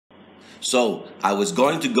So I was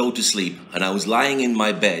going to go to sleep and I was lying in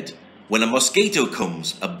my bed when a mosquito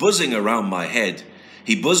comes a-buzzing around my head.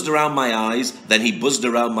 He buzzed around my eyes, then he buzzed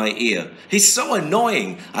around my ear. He's so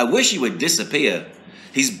annoying, I wish he would disappear.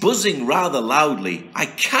 He's buzzing rather loudly, I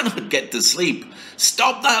cannot get to sleep.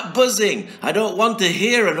 Stop that buzzing, I don't want to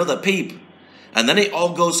hear another peep. And then it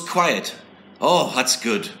all goes quiet. Oh, that's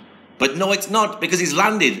good. But no, it's not, because he's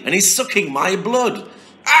landed and he's sucking my blood.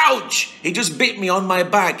 Ouch! He just bit me on my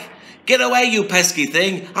back. Get away, you pesky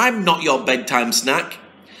thing. I'm not your bedtime snack.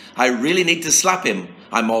 I really need to slap him.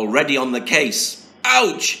 I'm already on the case.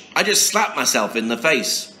 Ouch! I just slapped myself in the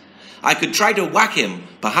face. I could try to whack him,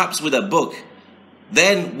 perhaps with a book.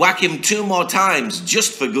 Then whack him 2 more times,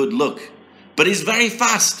 just for good luck. But he's very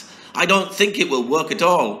fast. I don't think it will work at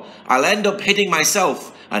all. I'll end up hitting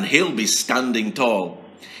myself, and he'll be standing tall.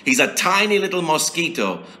 He's a tiny little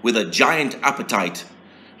mosquito with a giant appetite.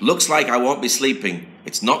 Looks like I won't be sleeping.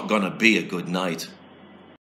 It's not gonna be a good night.